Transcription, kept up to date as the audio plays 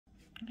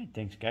Okay,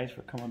 thanks guys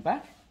for coming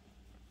back.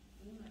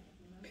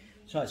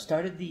 So I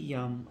started the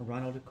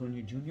Ronald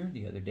Acuna Jr.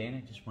 the other day, and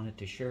I just wanted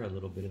to share a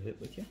little bit of it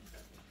with you.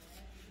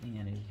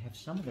 And I have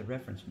some of the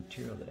reference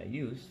material that I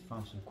used,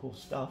 found some cool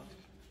stuff.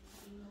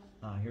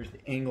 Here's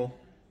the angle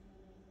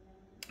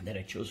that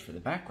I chose for the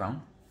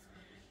background,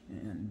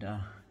 and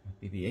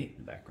BB-8 in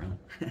the background.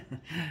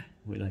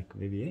 We like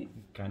BB-8.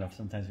 Kind of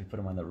sometimes we put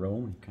him on the row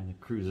and he kind of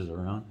cruises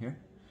around here.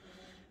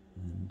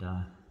 And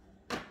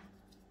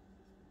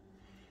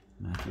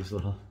Matthew's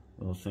little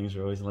things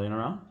are always laying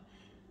around.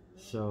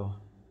 So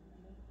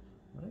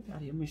what I got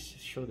here, let me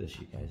show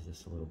you guys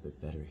this a little bit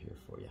better here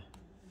for you.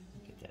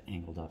 Get that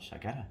angled up. So I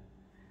gotta,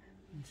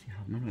 let's see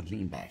how, I'm gonna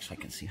lean back so I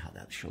can see how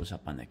that shows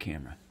up on the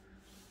camera.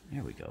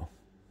 There we go.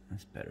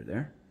 That's better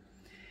there.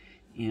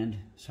 And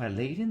so I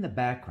laid in the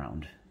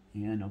background,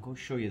 and I'll go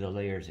show you the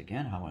layers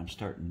again, how I'm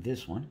starting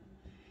this one.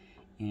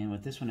 And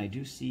with this one, I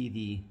do see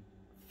the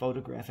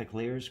photographic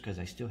layers because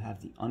I still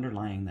have the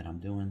underlying that I'm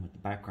doing with the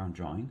background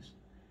drawings.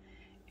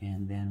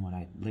 And then what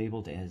I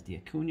labeled as the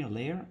Acuna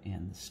layer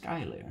and the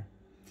sky layer,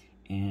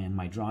 and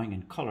my drawing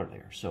and color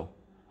layer. So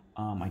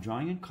my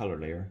drawing and color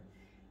layer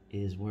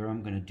is where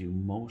I'm going to do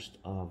most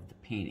of the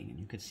painting, and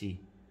you can see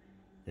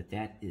that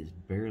that is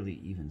barely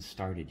even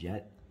started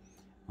yet.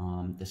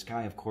 The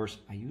sky, of course,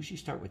 I usually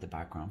start with the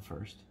background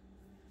first,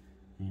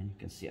 and you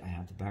can see I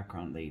have the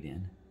background laid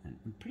in, and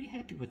I'm pretty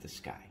happy with the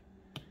sky.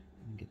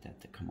 Let me get that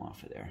to come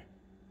off of there.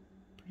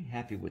 Pretty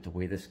happy with the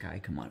way the sky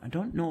come on. I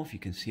don't know if you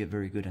can see it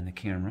very good on the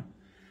camera,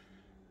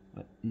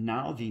 but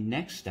now the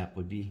next step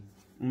would be,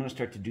 I'm going to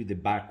start to do the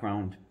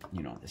background,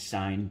 you know, the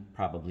sign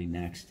probably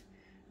next,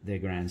 the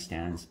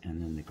grandstands,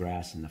 and then the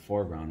grass in the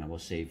foreground. I will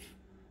save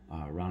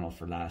Ronald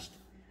for last.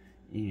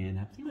 And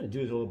I think I'm going to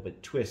do it a little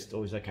bit twist.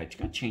 Always like I got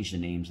to change the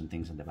names and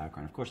things in the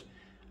background. Of course,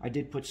 I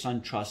did put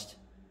Sun Trust.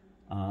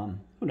 Who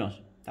knows?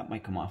 That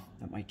might come off.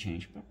 That might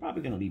change. But I'm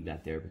probably going to leave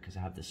that there because I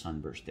have the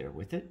sunburst there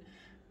with it.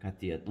 Got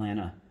the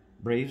Atlanta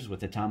Braves with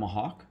the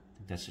tomahawk. I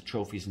think that's the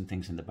trophies and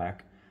things in the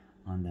back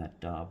on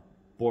that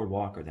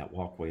boardwalk or that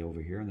walkway over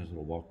here. And there's a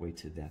little walkway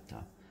to that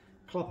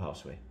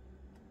clubhouse way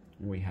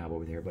we have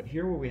over there. But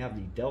here where we have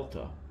the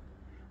Delta,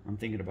 I'm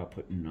thinking about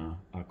putting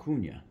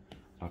Acuna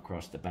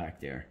across the back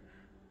there.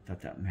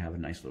 Thought that would have a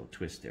nice little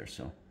twist there.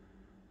 So I'm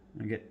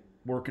gonna get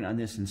working on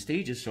this in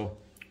stages, so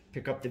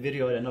pick up the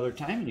video at another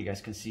time and you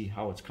guys can see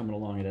how it's coming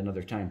along at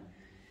another time.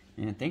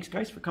 And thanks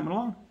guys for coming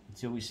along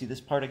until we see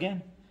this part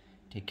again.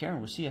 Take care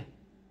and we'll see you.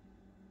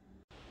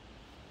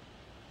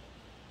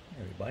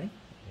 Hey everybody,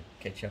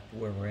 catch up to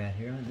where we're at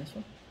here on this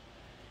one.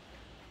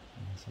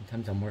 And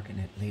sometimes I'm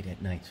working late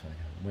at night, so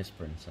I'm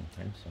whispering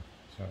sometimes, so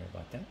sorry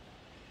about that.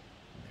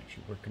 I'm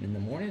actually working in the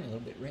morning, a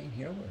little bit rain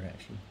here. We're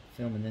actually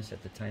filming this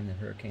at the time the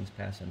hurricane's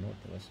passing north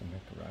of us in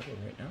Nicaragua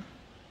right now.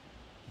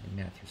 And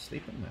Matthew's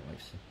sleeping, my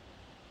wife's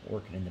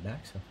working in the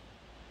back, so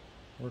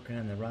working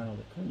on the Ronald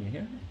Acuna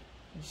here.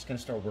 I'm just going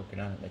to start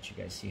working on it, let you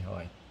guys see how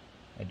I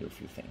do a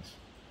few things.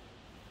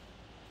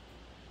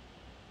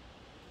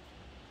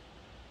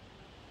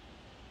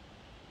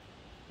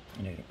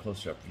 I need a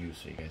closer up view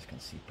so you guys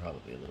can see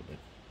probably a little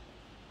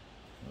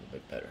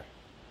bit better.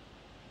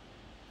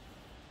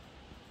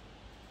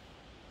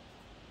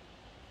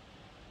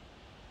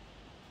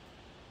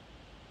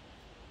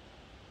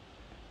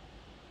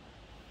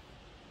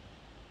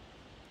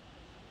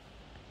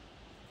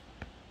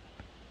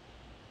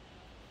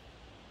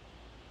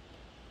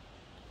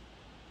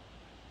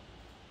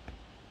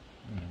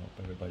 I hope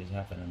everybody's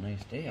having a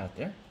nice day out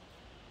there.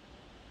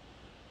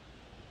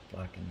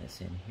 Blocking this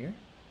in here.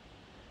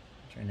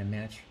 Trying to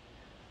match.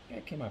 Yeah,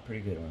 it came out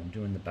pretty good when I'm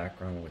doing the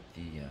background with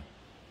the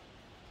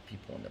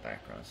people in the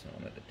background, so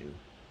I wanted to do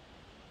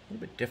a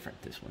little bit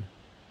different this one.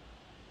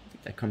 I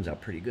think that comes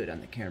out pretty good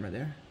on the camera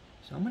there.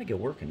 So I'm going to get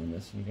working on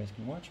this and you guys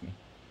can watch me.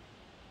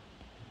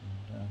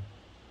 And,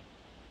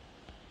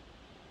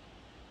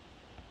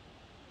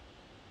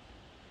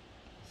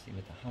 see,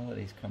 with the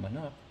holidays coming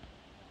up,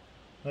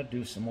 I'll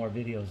do some more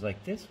videos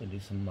like this. We'll do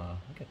some,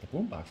 we got the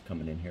boombox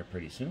coming in here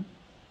pretty soon.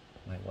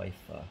 My wife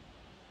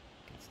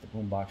gets the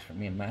boombox for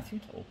me and Matthew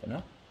to open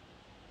up.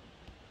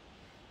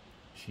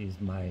 She's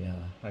my,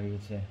 how you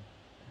would say,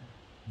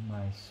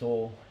 my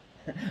sole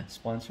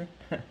sponsor.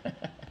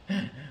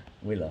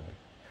 We love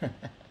her.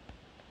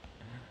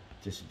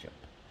 Just a joke.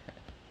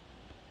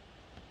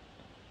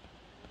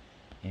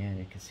 And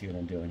you can see what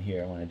I'm doing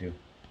here. I want to do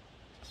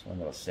just one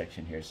little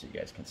section here so you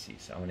guys can see.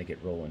 So I'm going to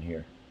get rolling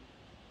here.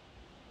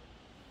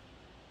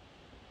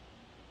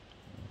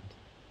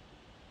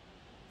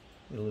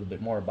 A little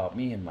bit more about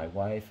me and my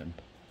wife and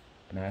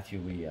Matthew.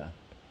 We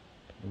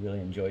really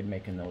enjoyed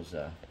making those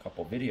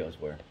couple videos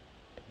where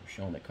we're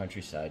showing the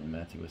countryside, and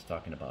Matthew was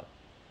talking about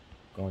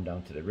going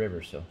down to the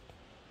river, so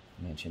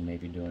I mentioned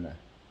maybe doing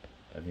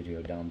a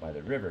video down by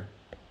the river.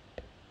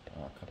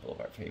 A couple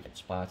of our favorite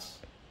spots.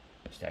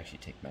 Just to actually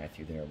take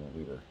Matthew there when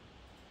we were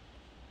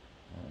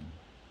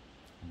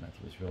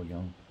Matthew was real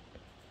young.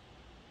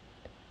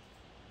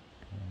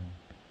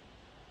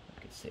 I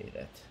could say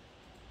that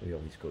we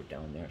always go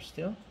down there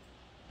still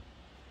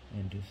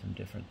and do some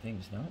different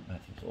things now.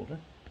 Matthew's older.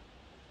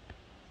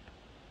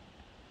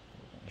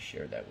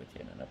 share that with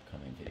you in an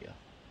upcoming video.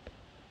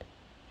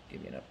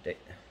 Give you an update.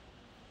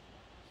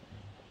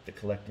 The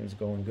collecting's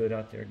going good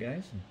out there,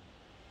 guys. And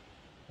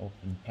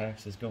open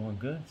packs is going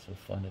good. So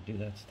fun to do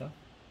that stuff.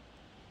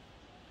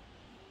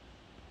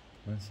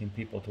 I've seen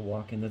people to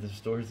walk into the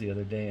stores the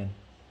other day and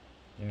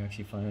they're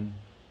actually finding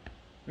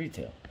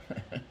retail.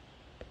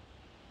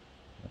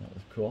 That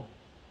was cool.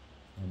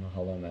 I don't know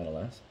how long that'll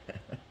last.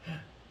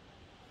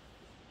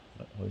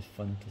 But always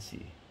fun to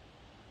see.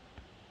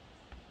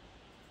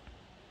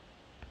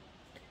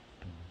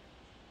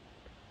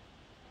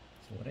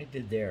 So what I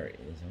did there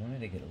is I wanted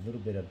to get a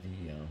little bit of the,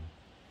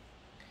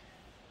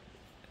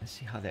 let's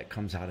see how that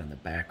comes out in the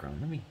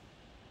background. Let me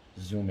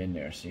zoom in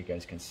there so you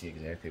guys can see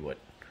exactly what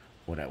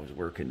I was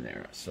working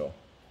there. So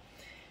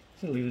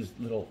it's a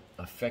little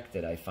effect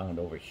that I found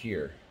over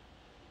here.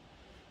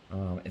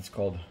 It's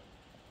called,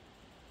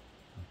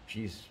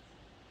 geez,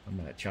 I'm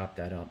gonna chop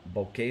that up.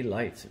 Bokeh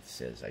lights, it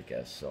says, I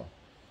guess. So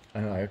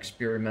I don't know, I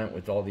experiment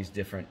with all these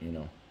different,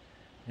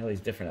 all these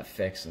different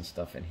effects and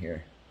stuff in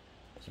here.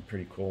 Some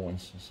pretty cool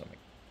ones.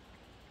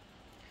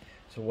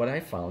 So what I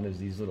found is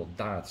these little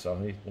dots.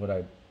 So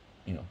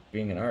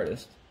being an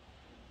artist,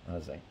 I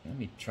was like, let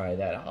me try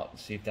that out and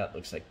see if that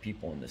looks like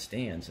people in the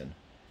stands. And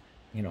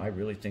I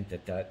really think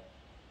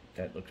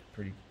that looks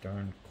pretty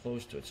darn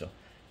close to it. So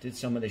did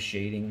some of the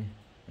shading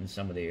in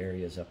some of the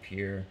areas up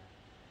here.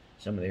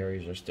 Some of the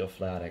areas are still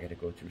flat. I got to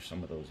go through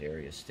some of those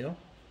areas still.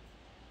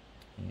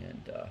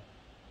 And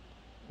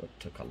what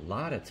took a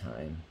lot of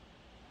time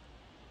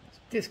is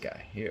this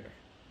guy here,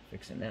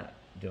 fixing that,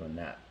 doing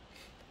that.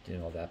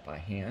 Did all that by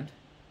hand.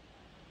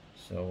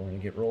 So we're going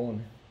to get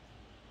rolling.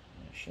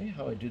 I'll show you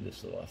how I do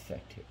this little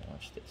effect here.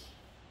 Watch this.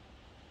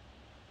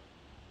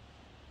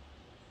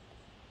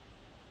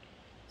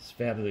 It's a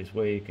fabulous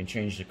way you can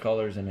change the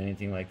colors and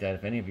anything like that.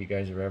 If any of you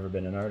guys have ever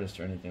been an artist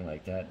or anything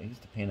like that, I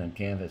used to paint on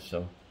canvas,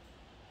 so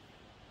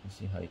let's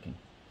see how you can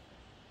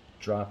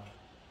drop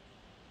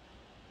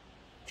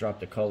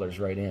the colors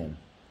right in.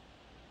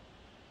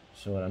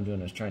 So what I'm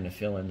doing is trying to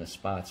fill in the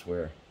spots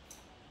where,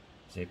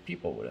 say,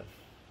 people would have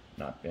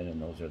not been,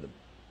 and those are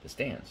the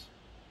stands.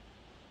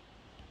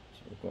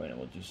 So we're going and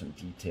we'll do some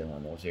detail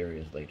on those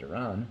areas later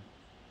on.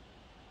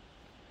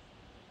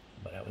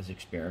 But I was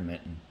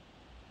experimenting.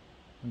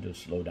 I'm going to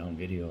do a slow down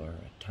video or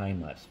a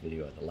time-lapse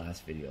video of the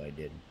last video I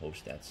did and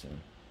post that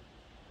soon.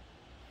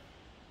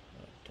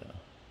 But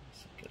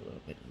let's get a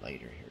little bit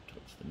lighter here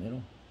towards the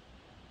middle.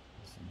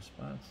 Some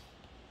spots.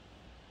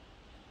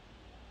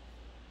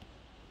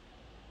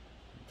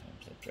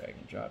 Sometimes that drag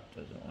and drop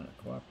doesn't want to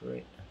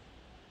cooperate.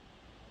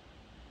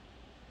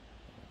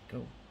 There we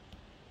go.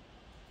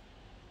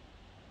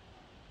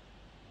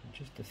 And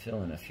just to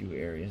fill in a few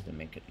areas to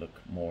make it look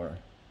more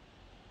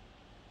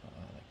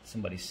like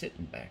somebody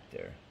sitting back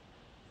there.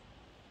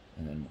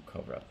 And then we'll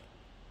cover up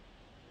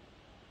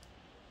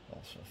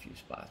also a few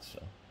spots.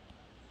 So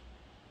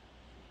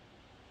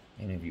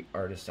any of you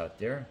artists out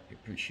there, I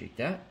appreciate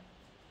that.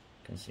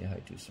 You can see how I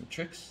do some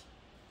tricks.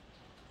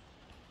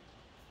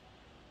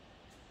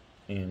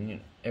 And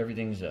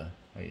everything's how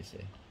you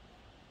say,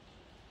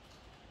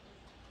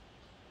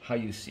 how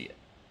you see it.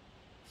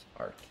 It's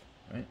art,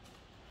 right?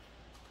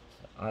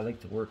 So I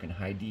like to work in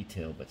high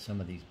detail, but some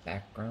of these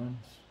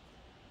backgrounds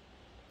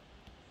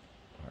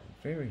are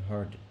very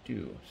hard to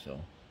do.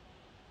 So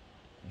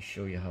I'll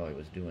show you how I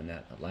was doing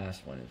that. The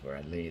last one is where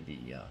I lay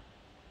the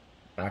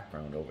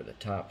background over the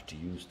top to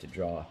use to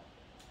draw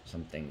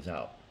some things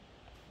out.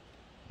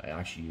 I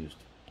actually used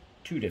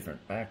 2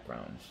 different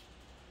backgrounds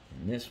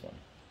in this one.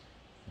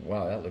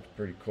 Wow, that looks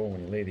pretty cool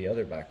when you lay the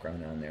other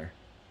background on there.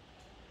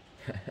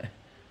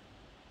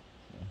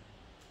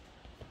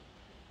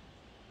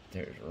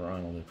 There's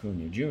Ronald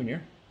Acuna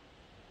Jr.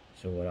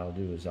 So what I'll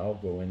do is I'll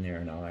go in there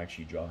and I'll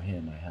actually draw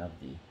him. I have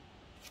the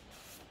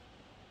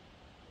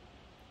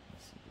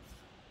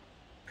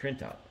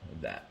printout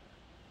of that.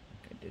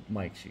 Like I did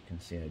Mike's, you can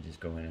see I just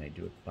go in and I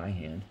do it by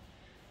hand.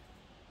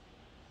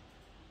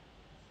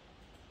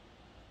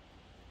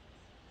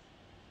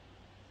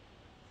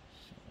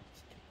 So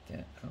let's take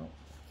that out.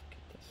 Let's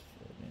get this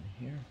filled in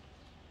here.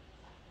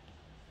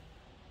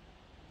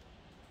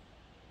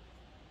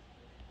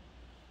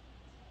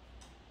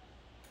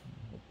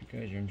 Hope you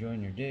guys are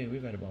enjoying your day.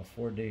 We've had about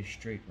 4 days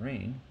straight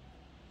rain.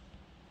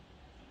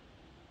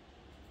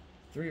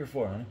 3 or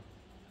 4, honey?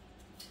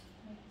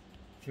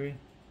 3?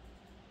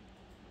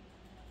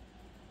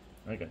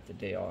 I got the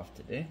day off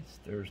today. It's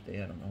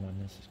Thursday. I don't know when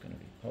this is going to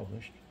be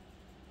published.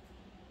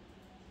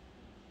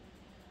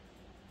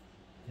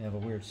 I have a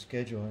weird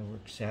schedule. I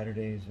work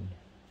Saturdays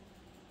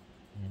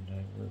and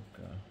I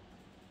work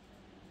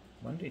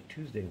Monday,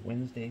 Tuesday,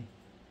 Wednesday,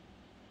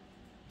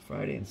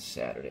 Friday, and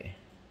Saturday.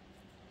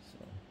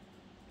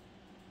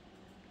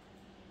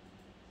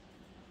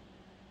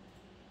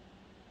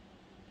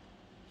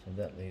 So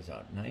that lays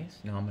out nice.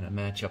 Now I'm going to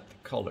match up the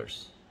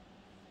colors.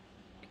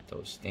 Get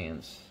those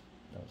stands,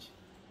 those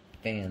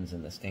fans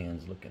in the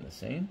stands looking the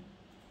same.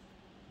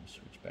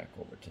 Switch back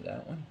over to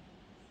that one.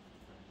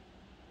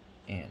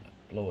 And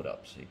blow it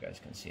up so you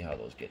guys can see how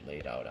those get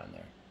laid out on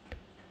there.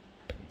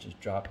 You just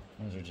drop,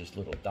 those are just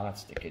little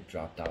dots that get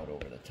dropped out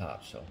over the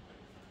top. So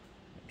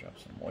drop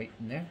some white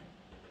in there.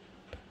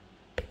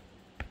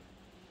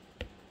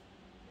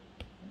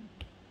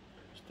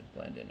 Just to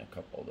blend in a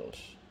couple of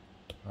those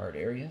hard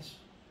areas.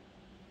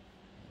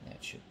 And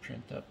that should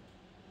print up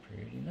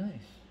pretty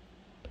nice.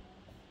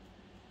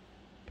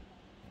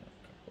 A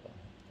couple of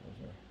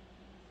those are,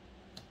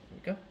 there we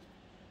go.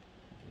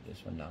 Do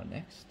this one now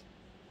next.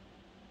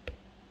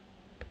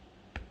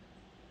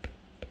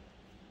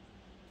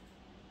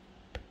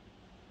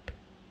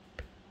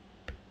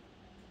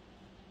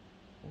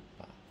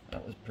 Opa,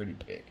 that was pretty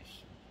big.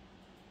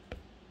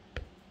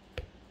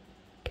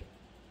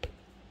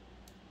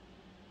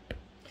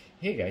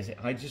 Hey guys,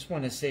 I just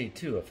want to say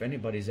too, if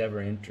anybody's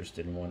ever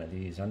interested in one of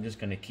these, I'm just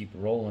going to keep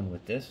rolling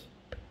with this.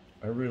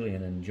 I really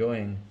am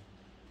enjoying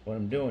what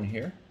I'm doing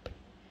here.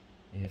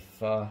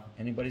 If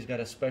anybody's got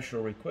a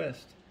special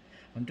request,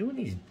 I'm doing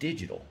these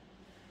digital.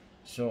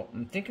 So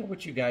I'm thinking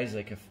what you guys,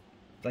 like if,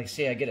 like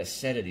say I get a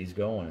set of these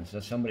going, and so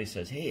somebody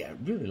says, hey, I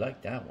really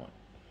like that one.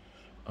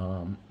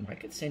 I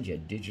could send you a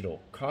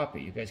digital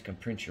copy. You guys can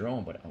print your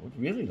own, but I would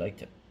really like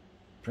to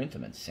print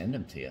them and send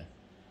them to you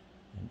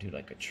and do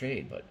like a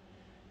trade. But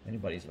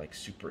anybody's like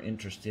super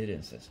interested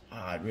and says,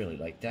 I'd really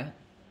like that.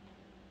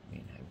 I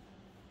mean,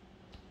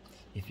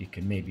 if you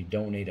could maybe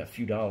donate a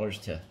few dollars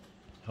to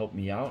help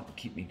me out and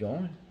keep me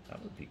going,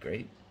 that would be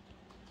great.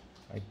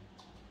 I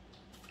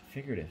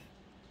figured if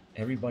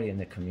everybody in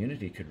the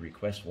community could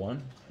request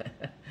one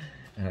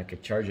and I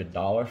could charge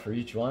 $1 for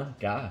each one,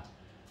 God,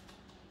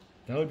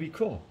 that would be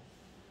cool.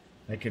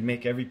 I could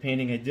make every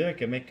painting I do, I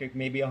could make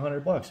maybe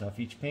 $100 off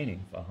each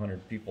painting if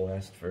 100 people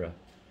asked for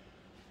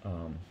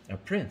a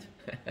print.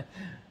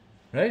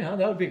 Right, huh?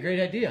 That would be a great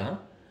idea, huh?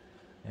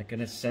 I'm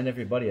gonna send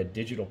everybody a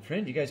digital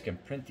print. You guys can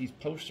print these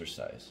poster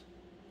size.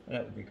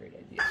 That would be a great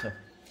idea. So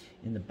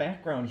in the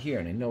background here,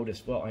 and I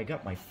noticed, well, I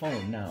got my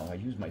phone now. I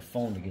use my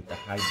phone to get the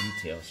high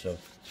detail. So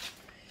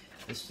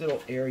this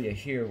little area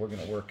here we're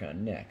gonna work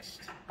on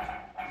next.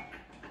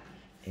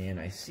 And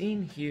I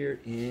seen here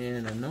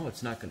in, I know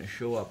it's not gonna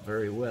show up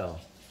very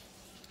well.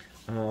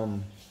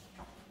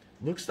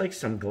 Looks like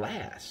some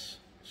glass.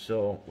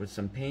 So with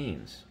some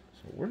panes.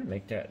 So we're gonna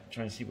make that,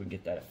 try and see if we can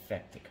get that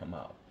effect to come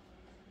out.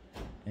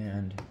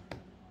 And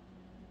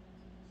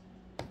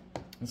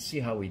let's see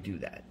how we do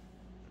that.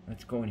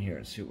 Let's go in here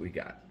and see what we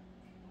got.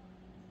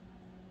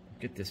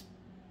 Get this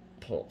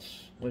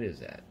pulse. What is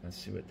that? Let's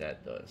see what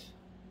that does.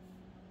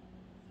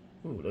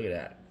 Ooh, look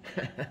at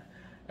that.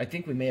 I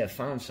think we may have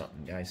found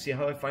something, guys. See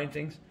how I find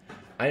things?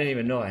 I didn't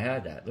even know I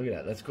had that. Look at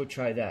that. Let's go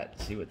try that.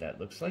 See what that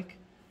looks like.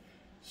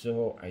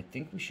 So I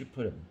think we should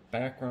put a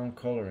background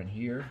color in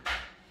here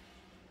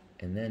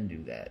and then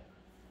do that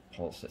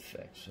pulse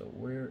effect. So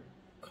where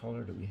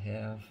color do we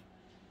have?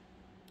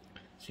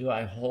 See,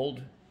 I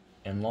hold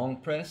and long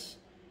press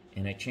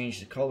and I change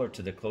the color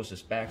to the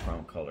closest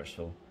background color.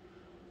 So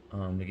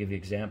to give you an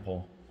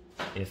example,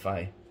 if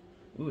I,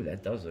 ooh,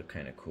 that does look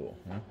kind of cool,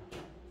 huh?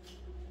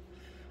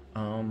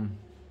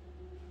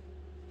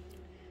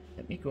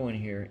 Let me go in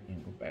here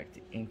and go back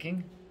to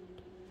inking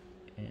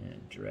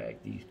and drag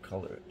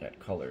that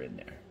color in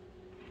there.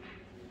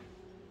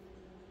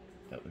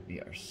 That would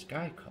be our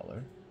sky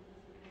color.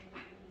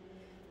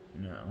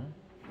 Now,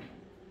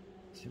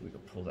 let's see if we can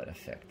pull that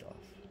effect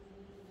off.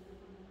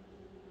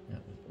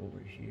 That was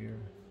over here.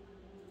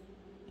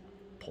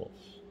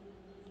 Pulse.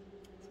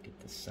 Let's get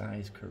the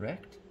size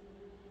correct.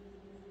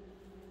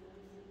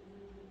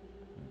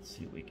 Let's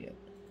see what we get.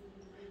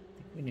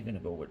 I think we're gonna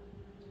go with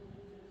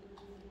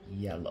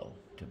yellow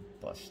to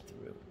bust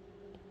through.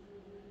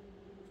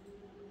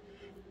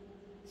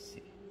 Let's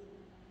see.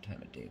 What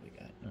time of day we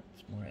got? No,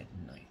 it's more at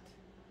night.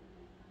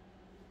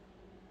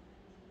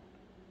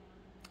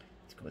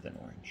 Let's go with an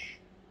orange.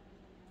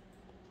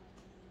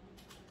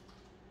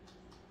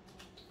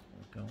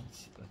 There we go.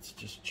 Let's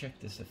just check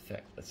this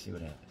effect. Let's see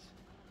what happens.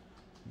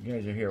 You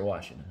guys are here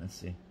watching. Let's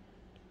see.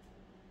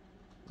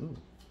 Ooh.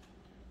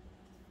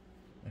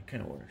 That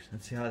kind of works.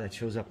 Let's see how that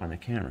shows up on the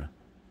camera.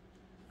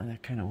 Oh,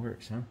 that kind of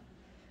works, huh?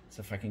 So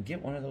if I can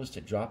get one of those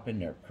to drop in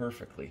there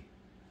perfectly,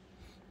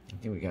 I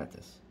think we got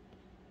this.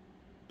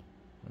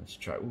 Let's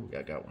try. Ooh,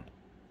 I got one.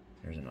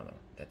 There's another one.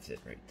 That's it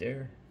right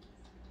there.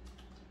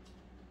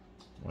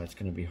 Well, it's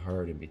going to be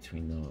hard in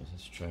between those.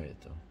 Let's try it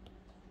though.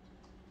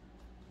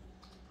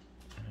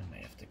 And I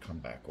might have to come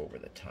back over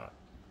the top.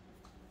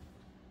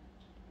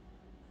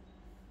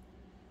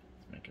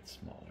 Let's make it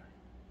smaller.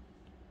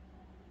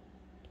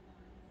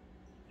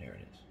 There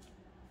it is.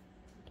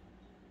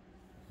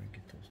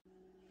 Get those.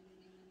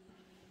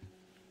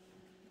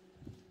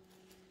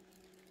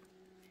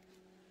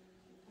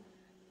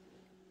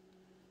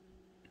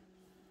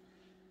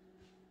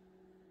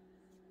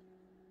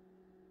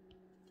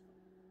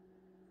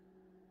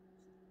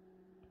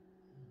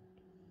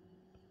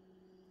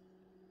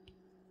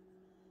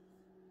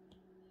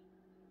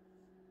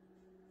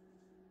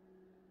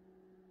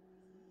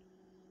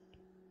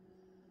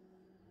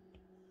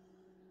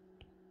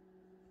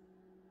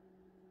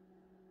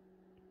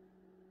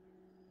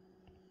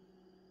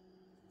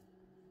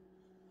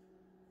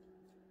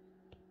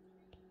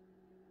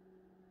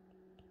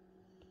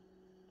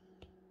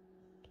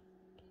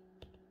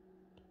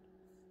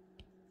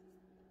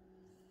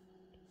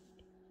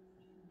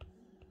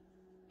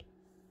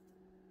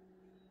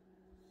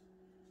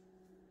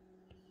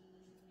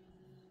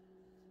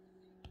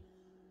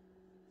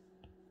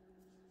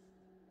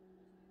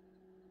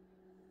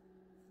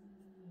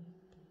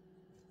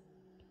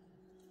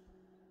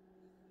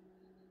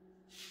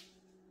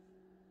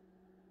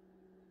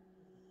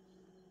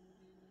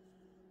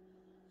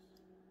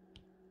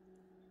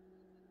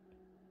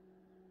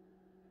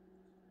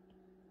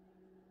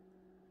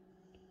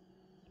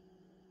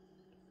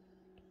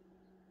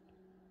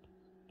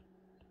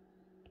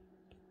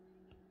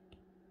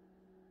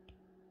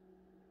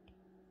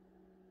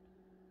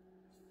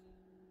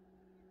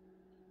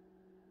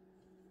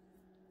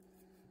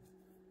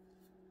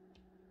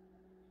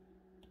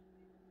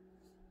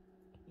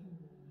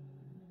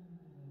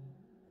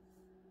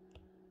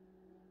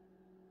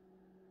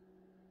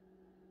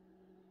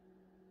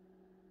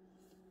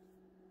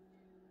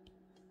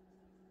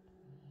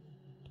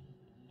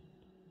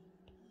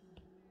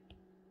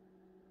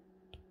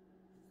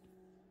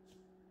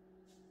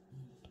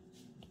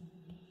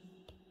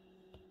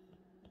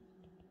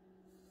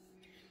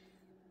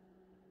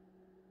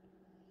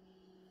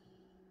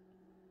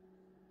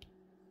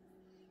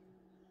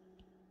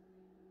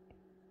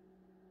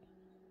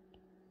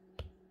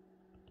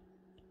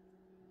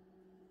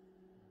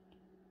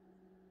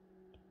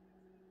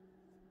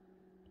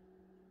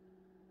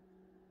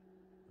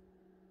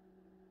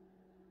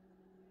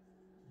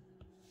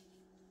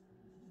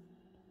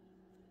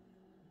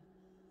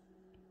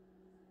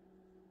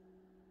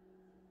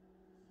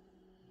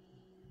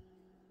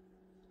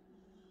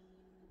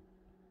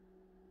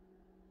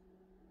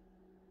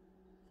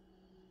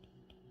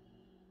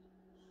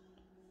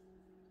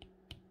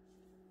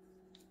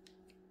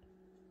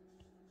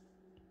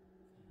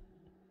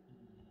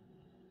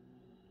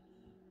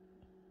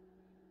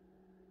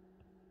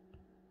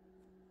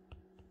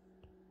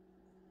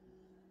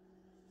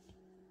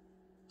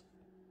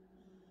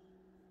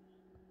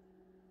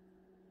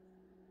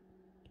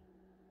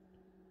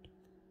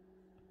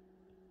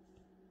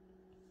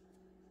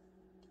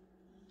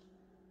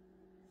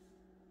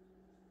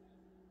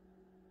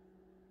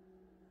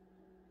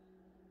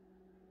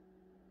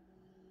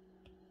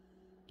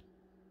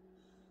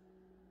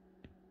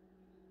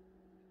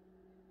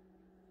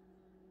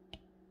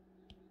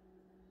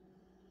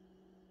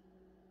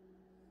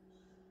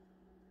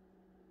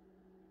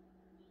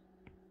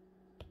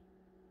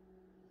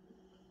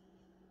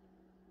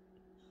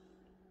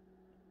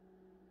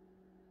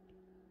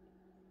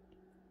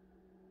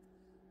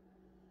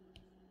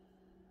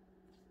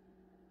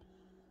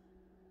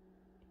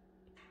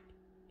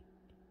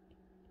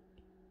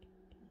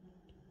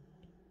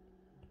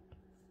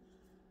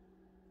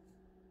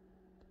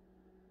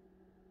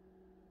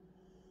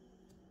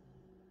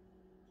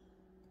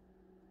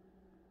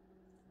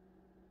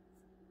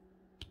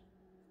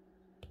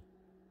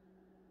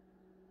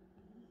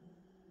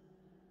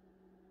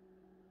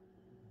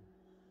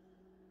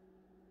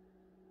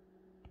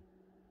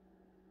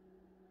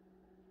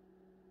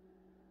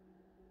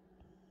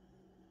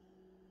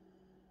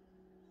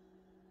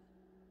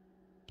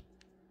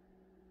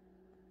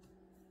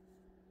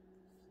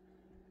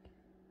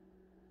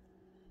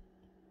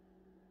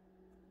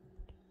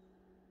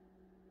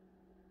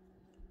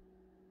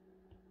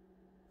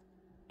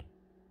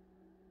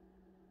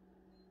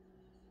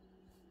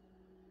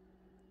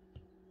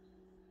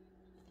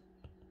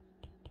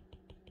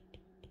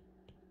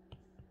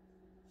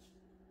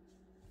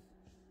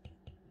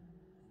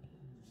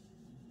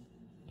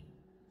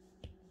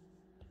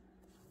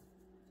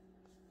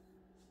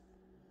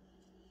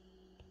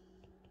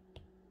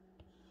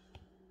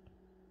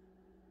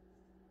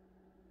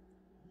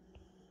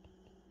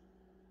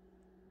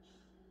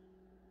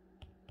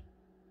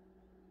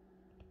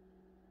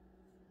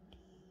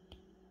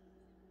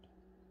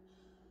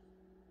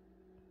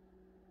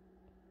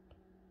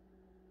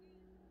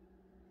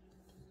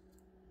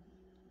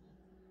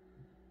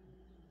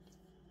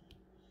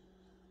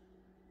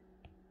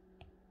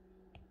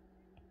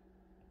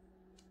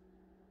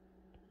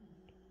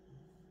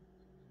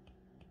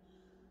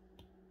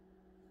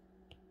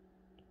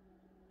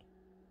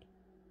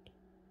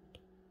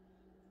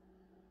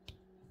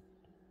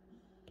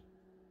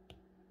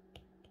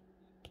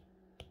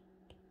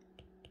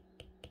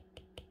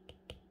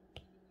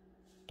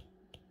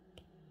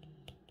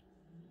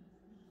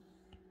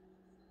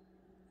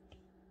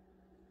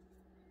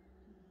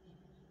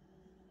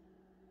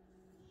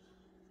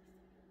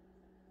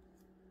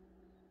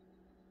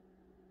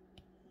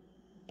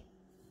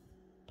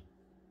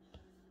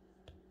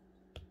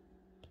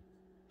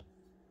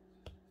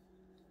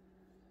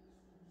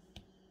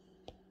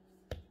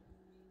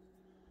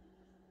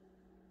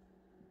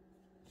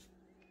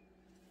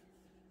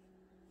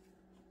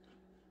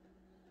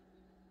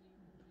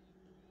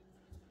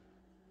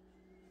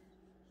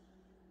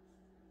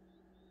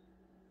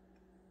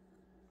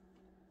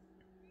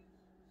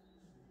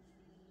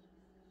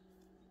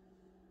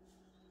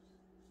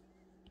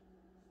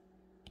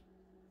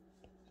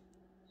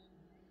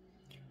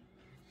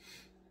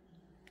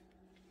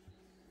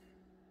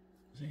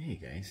 So hey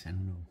guys, I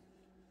don't know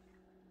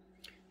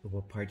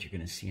what part you're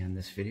going to see on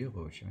this video,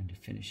 but we're trying to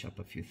finish up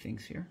a few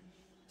things here.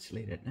 It's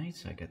late at night,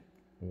 so I got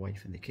the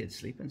wife and the kids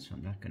sleeping, so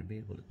I'm not going to be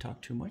able to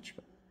talk too much,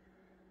 but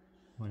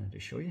I wanted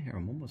to show you here.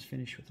 I'm almost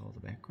finished with all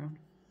the background.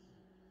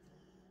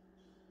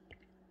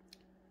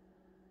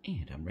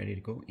 And I'm ready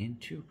to go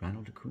into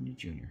Ronald Acuna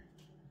Jr.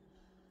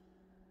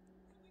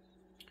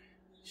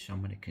 So I'm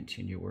going to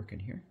continue working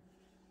here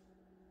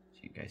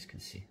so you guys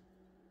can see.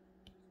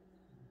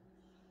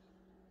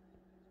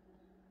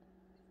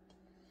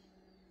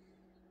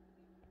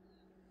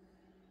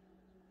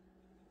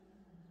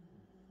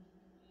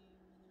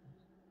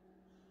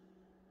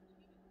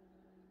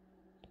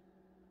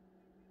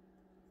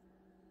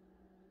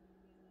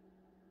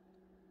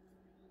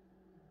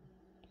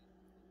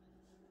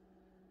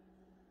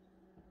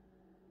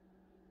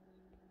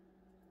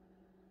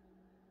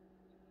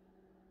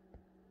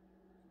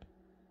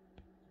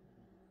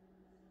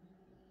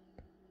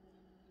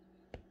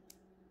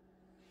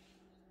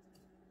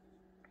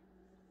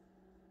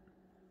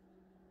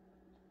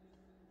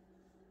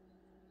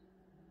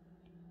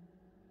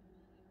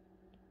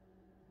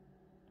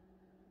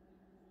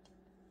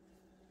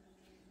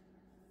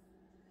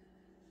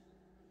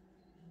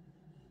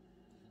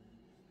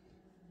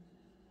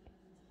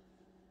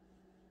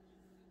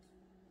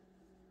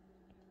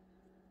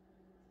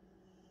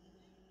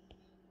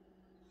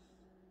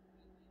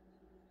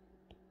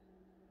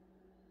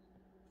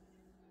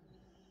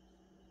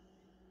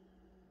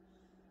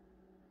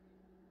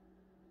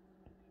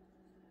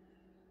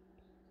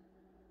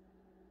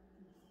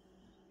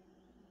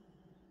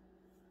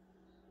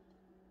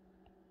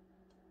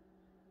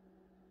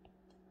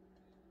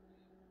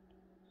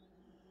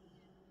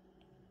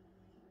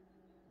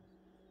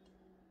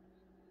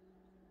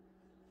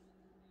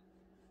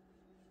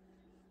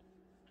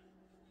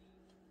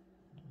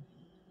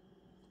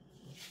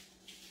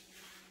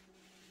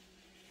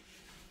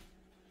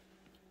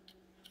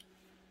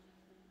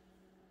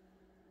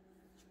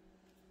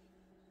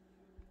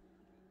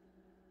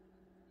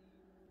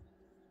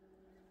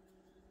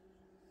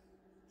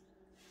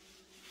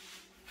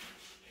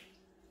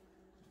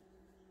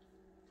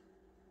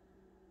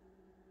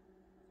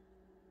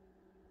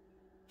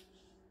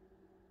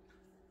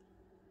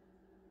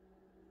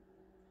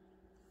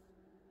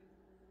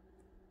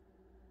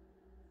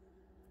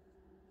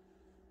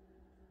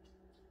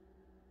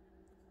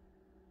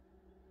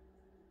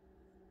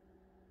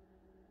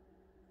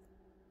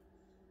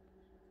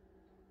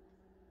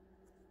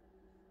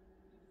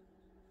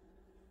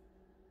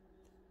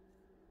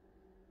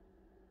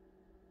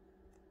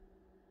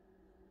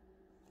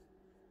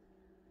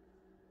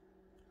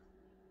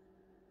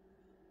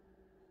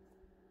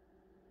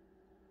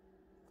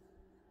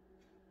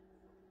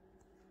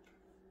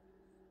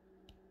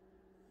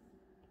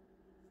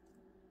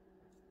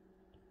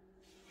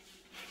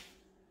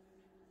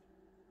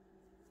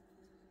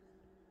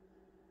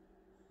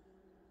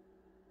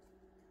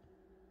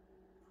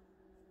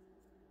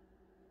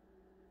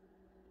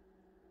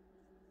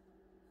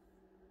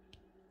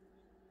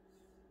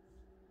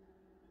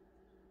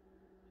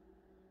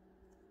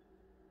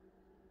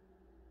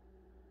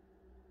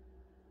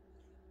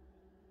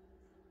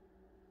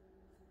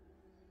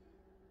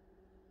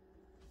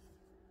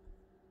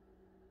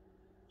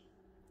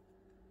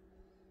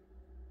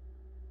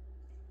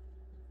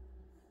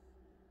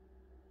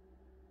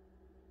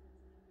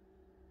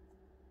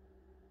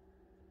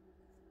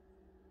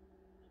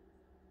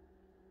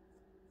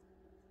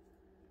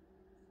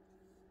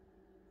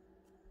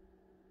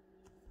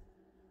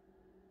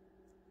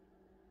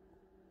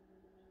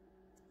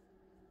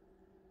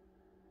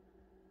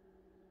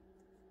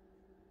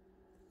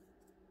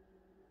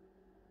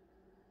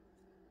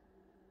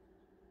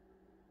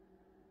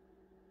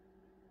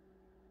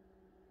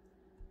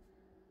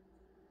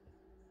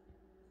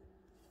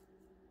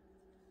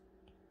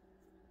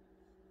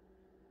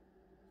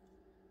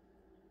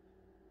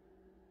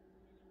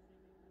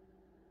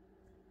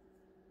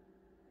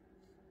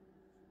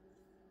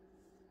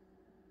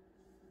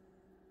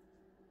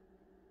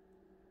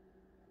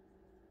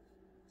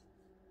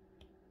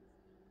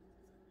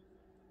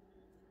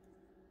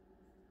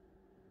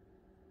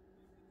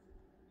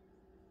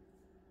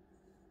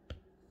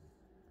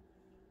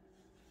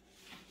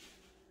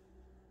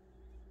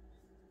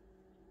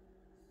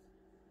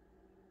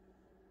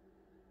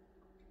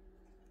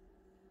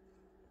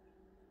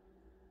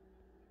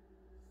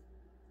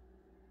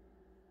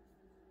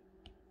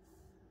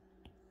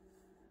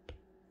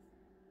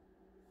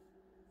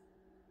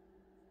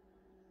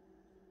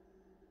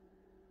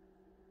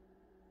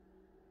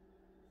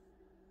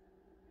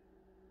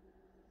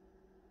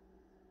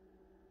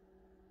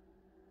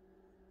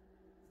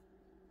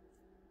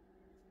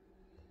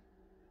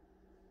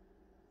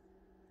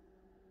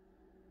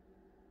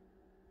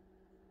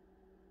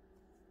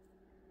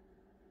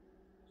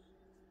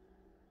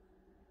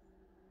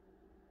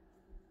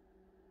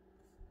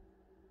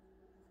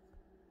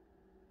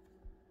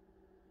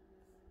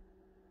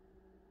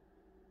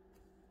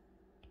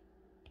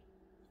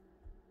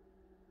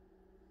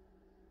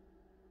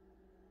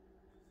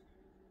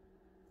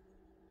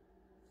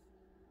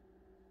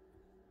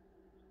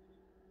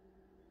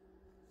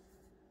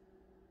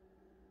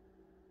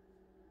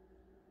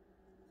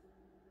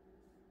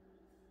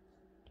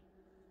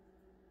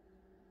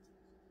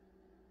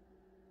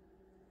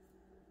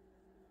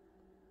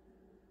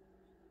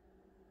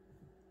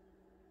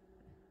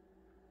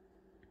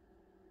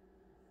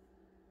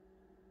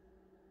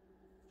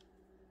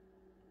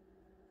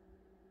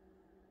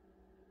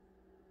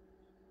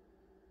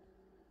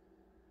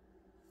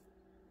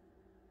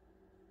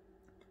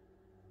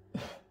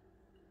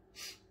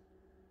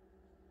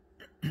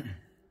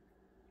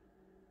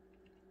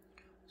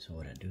 So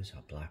what I'll do is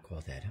I'll block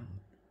all that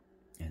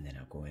out, and then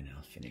I'll go in and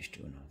I'll finish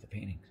doing all the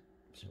paintings.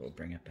 So we'll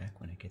bring it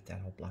back when I get that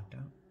all blocked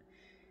out.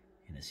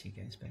 And I'll see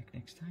you guys back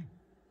next time.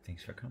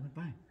 Thanks for coming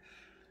by.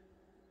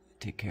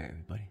 Take care,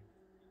 everybody.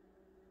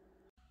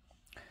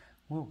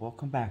 Well,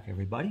 welcome back,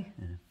 everybody.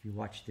 And if you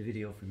watched the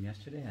video from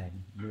yesterday,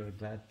 I'm really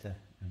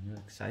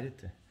excited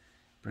to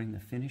bring the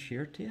finish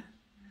here to you.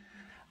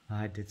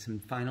 I did some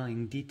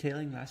filing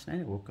detailing last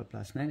night. I woke up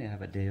last night. I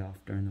have a day off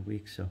during the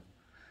week, so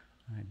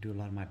I do a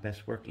lot of my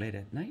best work late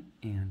at night,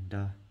 and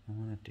I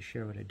wanted to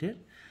share what I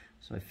did.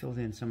 So I filled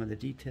in some of the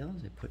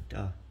details. I put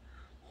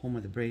Home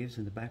of the Braves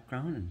in the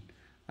background, and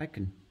I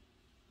can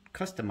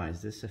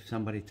customize this if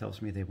somebody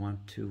tells me they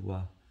want to. I'm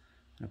going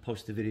to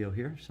post the video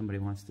here. If somebody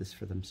wants this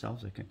for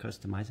themselves, I can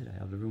customize it. I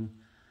have the room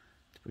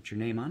to put your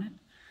name on it.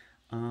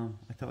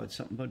 I thought it's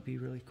something would be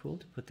really cool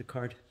to put the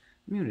card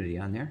Immunity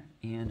on there,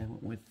 and I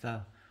went with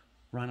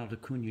Ronald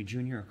Acuna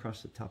Jr.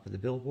 across the top of the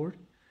billboard.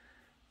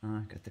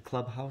 Got the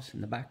clubhouse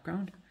in the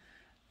background.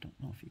 Don't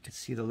know if you can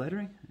see the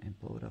lettering. And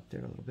blow it up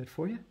there a little bit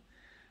for you.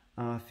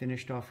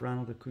 Finished off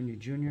Ronald Acuna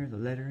Jr., the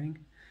lettering.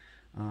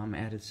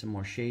 Added some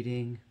more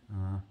shading.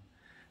 I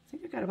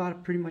think I got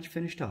about pretty much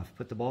finished off.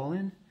 Put the ball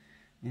in,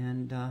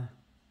 and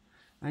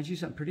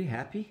I'm pretty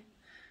happy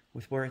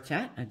with where it's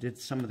at. I did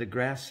some of the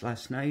grass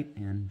last night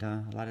and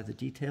a lot of the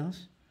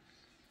details.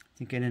 I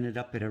think it ended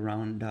up at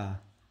around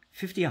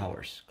 50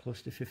 hours,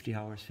 close to 50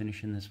 hours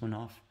finishing this one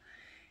off.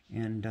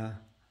 And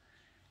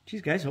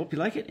geez, guys, I hope you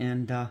like it.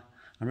 And I'm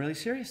really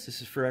serious.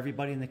 This is for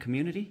everybody in the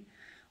community.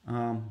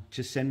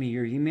 Just send me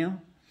your email,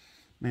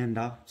 and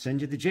I'll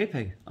send you the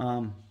JPEG.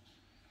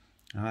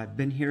 I've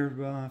been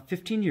here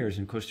 15 years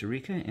in Costa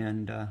Rica,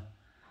 and I'm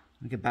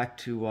gonna get back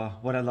to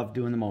what I love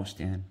doing the most,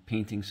 and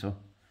painting. So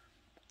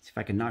see if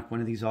I can knock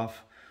one of these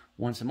off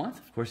once a month.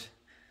 Of course,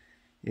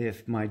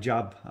 if my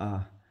job,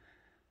 how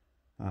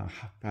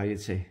you'd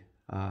say,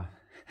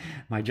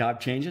 my job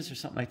changes or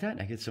something like that,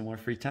 and I get some more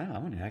free time,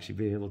 I'm gonna actually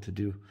be able to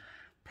do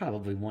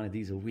probably one of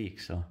these a week.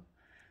 So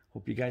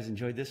hope you guys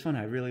enjoyed this one.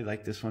 I really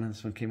like this one, and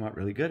this one came out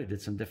really good. I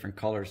did some different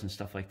colors and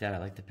stuff like that. I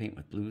like to paint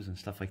with blues and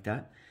stuff like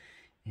that,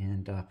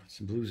 and put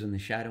some blues in the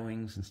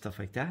shadowings and stuff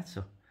like that.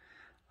 So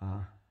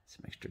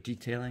some extra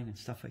detailing and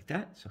stuff like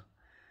that. So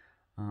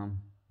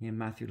me and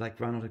Matthew like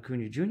Ronald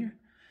Acuna Jr.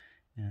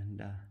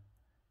 And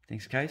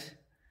thanks, guys.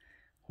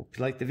 Hope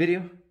you liked the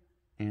video.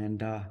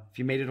 And if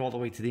you made it all the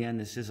way to the end,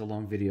 this is a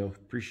long video.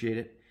 Appreciate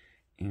it.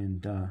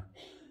 And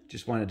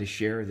just wanted to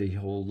share the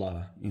whole,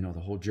 the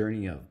whole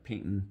journey of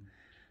painting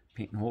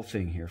the whole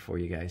thing here for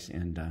you guys.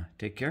 And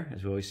take care,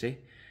 as we always say.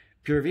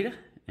 Pura Vida,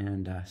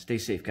 and stay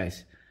safe,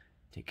 guys.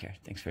 Take care.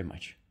 Thanks very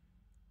much.